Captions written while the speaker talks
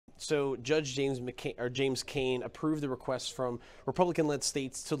So James Kane approved the request from Republican-led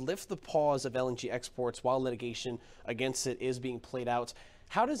states to lift the pause of LNG exports while litigation against it is being played out.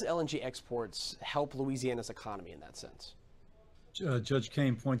 How does LNG exports help Louisiana's economy in that sense? Judge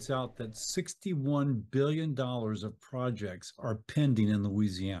Kane points out that $61 billion of projects are pending in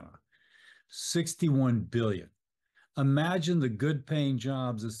Louisiana. 61 billion. Imagine the good paying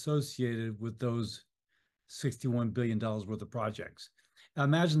jobs associated with those $61 billion worth of projects.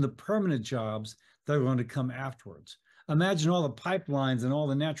 Imagine the permanent jobs that are going to come afterwards. Imagine all the pipelines and all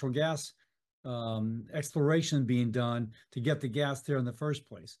the natural gas exploration being done to get the gas there in the first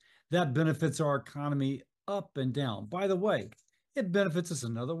place. That benefits our economy up and down. By the way, it benefits us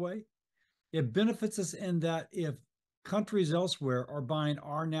another way. It benefits us in that if countries elsewhere are buying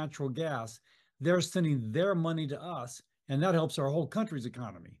our natural gas, they're sending their money to us, and that helps our whole country's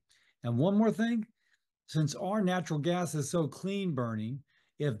economy. And one more thing, since our natural gas is so clean burning,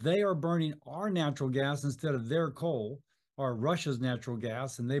 if they are burning our natural gas instead of their coal or Russia's natural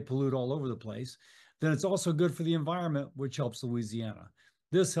gas, and they pollute all over the place, then it's also good for the environment, which helps Louisiana.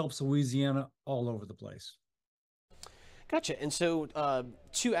 This helps Louisiana all over the place. Gotcha. And so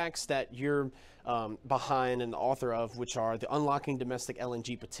two acts that you're behind and the author of, which are the Unlocking Domestic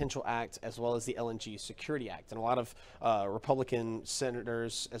LNG Potential Act, as well as the LNG Security Act. And a lot of Republican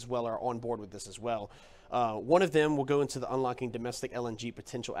senators as well are on board with this as well. One of them will go into the Unlocking Domestic LNG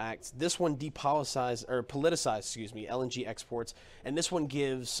Potential Act. This one politicizes LNG exports. And this one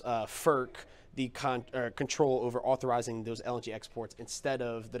gives FERC the control over authorizing those LNG exports instead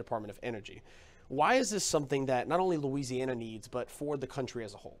of the Department of Energy. Why is this something that not only Louisiana needs, but for the country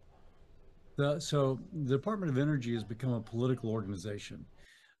as a whole? So the Department of Energy has become a political organization.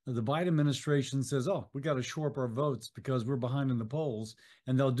 The Biden administration says, oh, we got to shore up our votes because we're behind in the polls,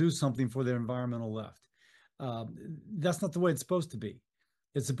 and they'll do something for the environmental left. That's not the way it's supposed to be.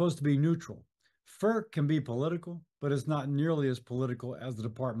 It's supposed to be neutral. FERC can be political, but it's not nearly as political as the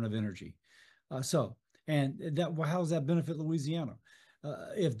Department of Energy. How does that benefit Louisiana?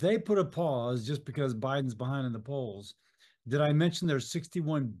 If they put a pause just because Biden's behind in the polls, did I mention there's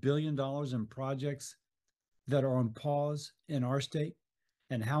 $61 billion in projects that are on pause in our state?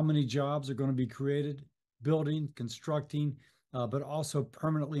 And how many jobs are going to be created, building, constructing, but also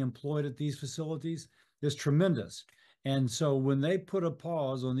permanently employed at these facilities? Is tremendous. And so when they put a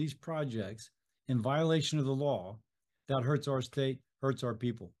pause on these projects in violation of the law, that hurts our state, hurts our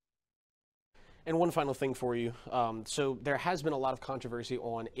people. And one final thing for you. So there has been a lot of controversy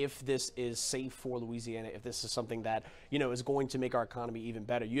on if this is safe for Louisiana, if this is something that, is going to make our economy even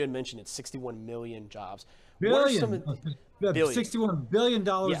better. You had mentioned it's 61 million jobs. Billion. $61 billion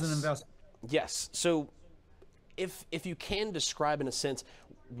yes. in investment. Yes. So if you can describe in a sense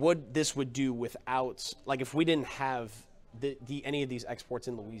what this would do without, like if we didn't have any of these exports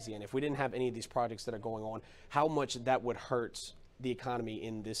in Louisiana, if we didn't have any of these projects that are going on, how much that would hurt the economy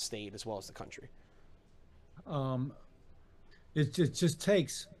in this state as well as the country? It just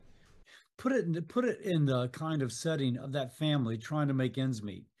takes put it in the kind of setting of that family trying to make ends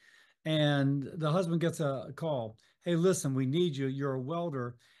meet, and the husband gets a call. Hey, listen, we need you. You're a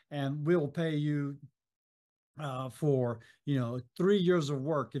welder, and we'll pay you for 3 years of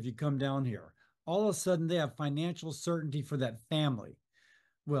work if you come down here. All of a sudden, they have financial certainty for that family.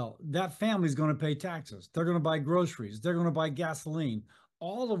 Well, that family is going to pay taxes. They're going to buy groceries. They're going to buy gasoline,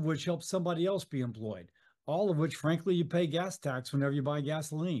 all of which helps somebody else be employed, all of which, frankly, you pay gas tax whenever you buy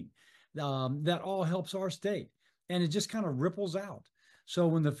gasoline. That all helps our state. And it just kind of ripples out. So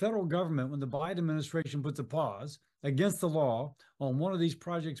when the federal government, when the Biden administration puts a pause against the law on one of these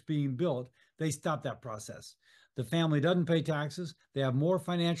projects being built, they stop that process. The family doesn't pay taxes. They have more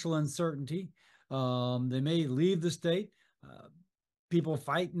financial uncertainty. They may leave the state. People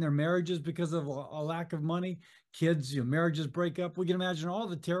fight in their marriages because of a lack of money. Kids, marriages break up. We can imagine all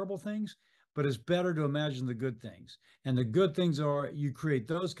the terrible things, but it's better to imagine the good things. And the good things are you create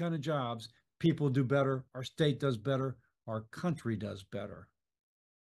those kind of jobs, people do better, our state does better, our country does better.